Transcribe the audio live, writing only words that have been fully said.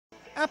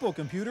Apple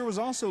Computer was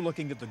also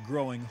looking at the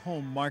growing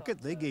home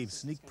market. They gave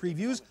sneak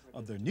previews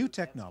of their new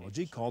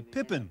technology called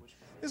Pippin.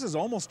 This is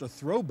almost a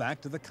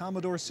throwback to the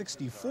Commodore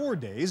 64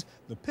 days.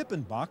 The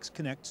Pippin box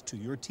connects to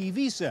your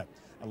TV set,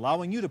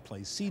 allowing you to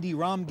play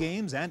CD-ROM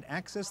games and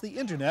access the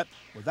internet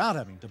without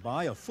having to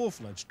buy a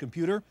full-fledged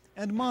computer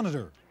and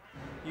monitor.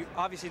 You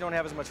obviously don't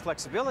have as much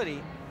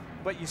flexibility,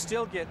 but you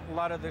still get a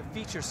lot of the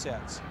feature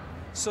sets.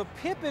 So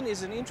Pippin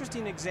is an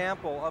interesting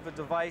example of a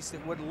device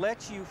that would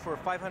let you, for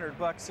 $500,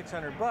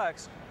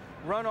 $600,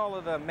 run all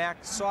of the Mac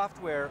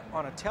software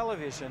on a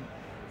television.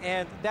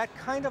 And that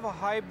kind of a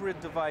hybrid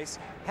device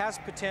has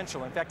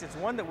potential. In fact, it's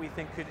one that we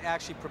think could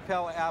actually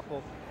propel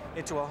Apple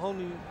into a whole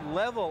new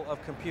level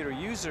of computer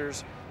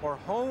users or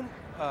home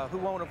who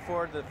won't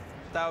afford the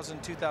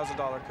 $1,000,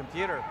 $2,000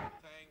 computer.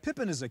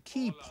 Pippin is a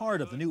key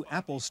part of the new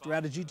Apple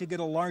strategy to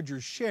get a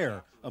larger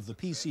share of the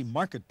PC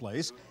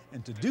marketplace,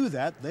 and to do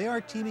that, they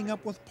are teaming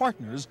up with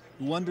partners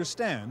who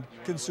understand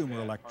consumer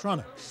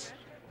electronics.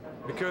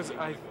 Because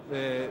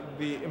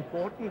the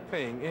important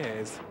thing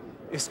is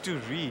to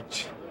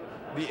reach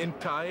the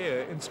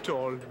entire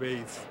installed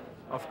base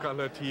of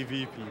color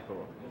TV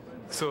people.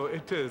 So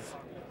it is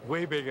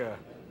way bigger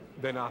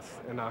than us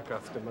and our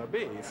customer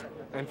base.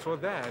 And for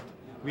that,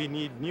 we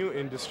need new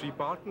industry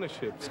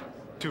partnerships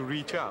to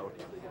reach out.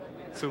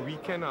 So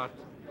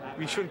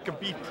we shouldn't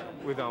compete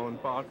with our own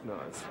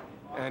partners.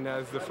 And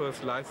as the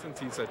first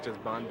licensees such as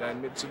Bandai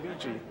and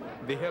Mitsubishi,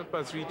 they help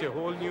us reach a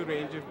whole new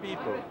range of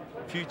people.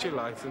 Future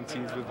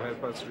licensees will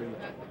help us reach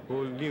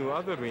whole new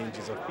other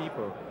ranges of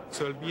people.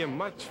 So it'll be a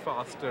much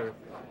faster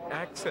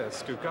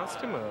access to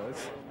customers,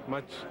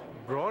 much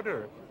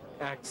broader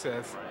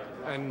access,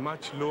 and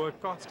much lower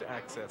cost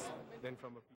access than from a